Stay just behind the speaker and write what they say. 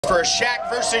for a Shaq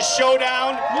versus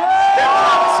showdown that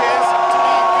promises to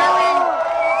be very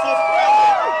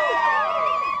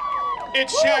fulfilling.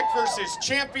 It's Shaq versus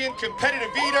champion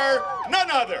competitive eater, none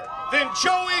other than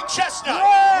Joey Chestnut.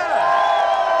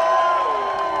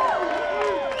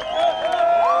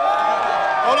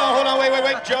 Hold on,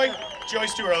 wait,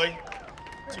 Joey's too early.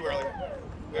 Too early.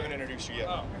 We haven't introduced you yet.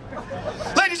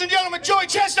 Ladies and gentlemen, Joey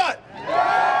Chestnut!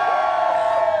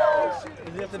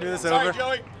 Did you have to do this Sorry, over?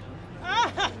 Joey.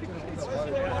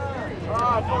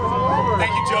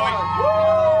 Thank you, Joey.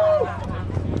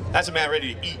 That's a man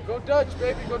ready to eat. Go Dutch,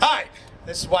 baby. Go Dutch. All right,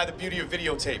 this is why the beauty of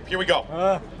videotape. Here we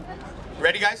go.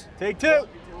 Ready, guys? Take two.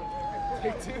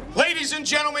 Ladies and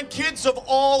gentlemen, kids of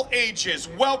all ages,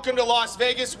 welcome to Las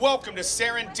Vegas. Welcome to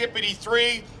Serendipity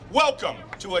 3. Welcome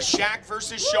to a Shaq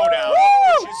versus showdown,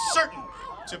 which is certain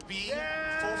to be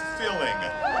fulfilling.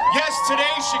 Yes,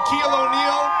 today Shaquille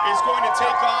O'Neal is going to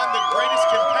take on the greatest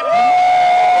competitor in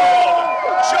the world,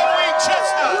 Joey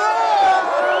Chestnut.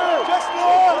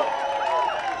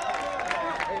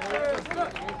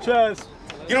 Chest.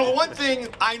 You know, the one thing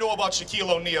I know about Shaquille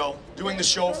O'Neal, doing the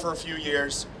show for a few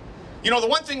years, the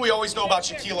one thing we always know about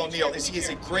Shaquille O'Neal is he is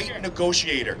a great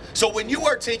negotiator. So when you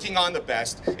are taking on the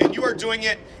best, and you are doing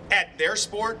it at their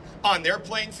sport, on their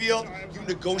playing field, you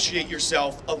negotiate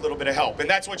yourself a little bit of help. And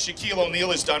that's what Shaquille O'Neal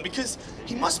has done, because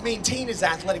he must maintain his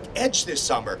athletic edge this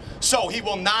summer. So he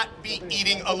will not be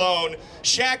eating alone.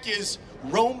 Shaq is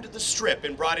roamed the strip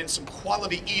and brought in some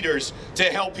quality eaters to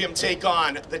help him take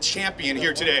on the champion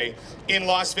here today in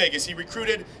Las Vegas. He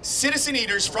recruited citizen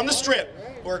eaters from the strip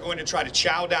who are going to try to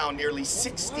chow down nearly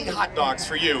 60 hot dogs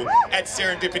for you at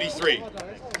Serendipity 3. All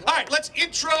right, let's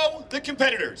intro the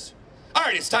competitors. All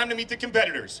right, it's time to meet the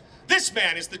competitors. This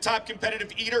man is the top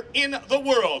competitive eater in the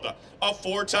world, a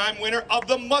 4-time winner of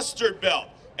the mustard belt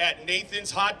at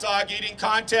Nathan's hot dog eating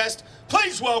contest.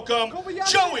 Please welcome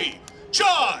Joey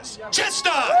Jaws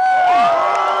Chestnut.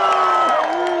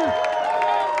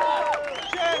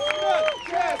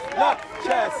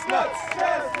 Chestnuts.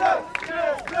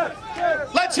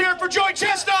 Let's hear it for Joey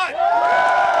Chestnut.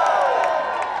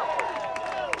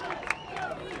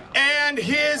 And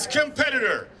his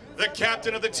competitor, the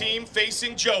captain of the team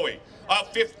facing Joey, a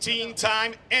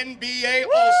 15-time NBA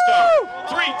All-Star,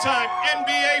 3-time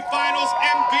NBA Finals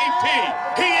MVP.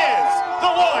 He is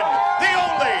the one, the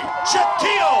only,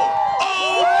 Shaquille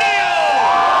O'Neal!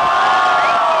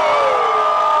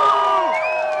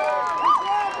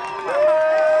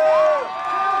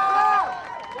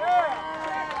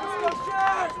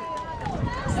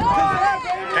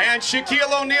 And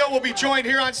Shaquille O'Neal will be joined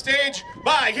here on stage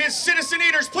by his citizen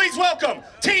eaters. Please welcome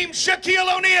Team Shaquille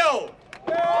O'Neal!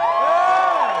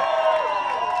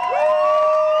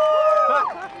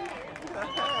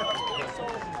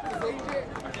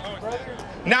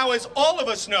 Now, as all of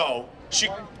us know,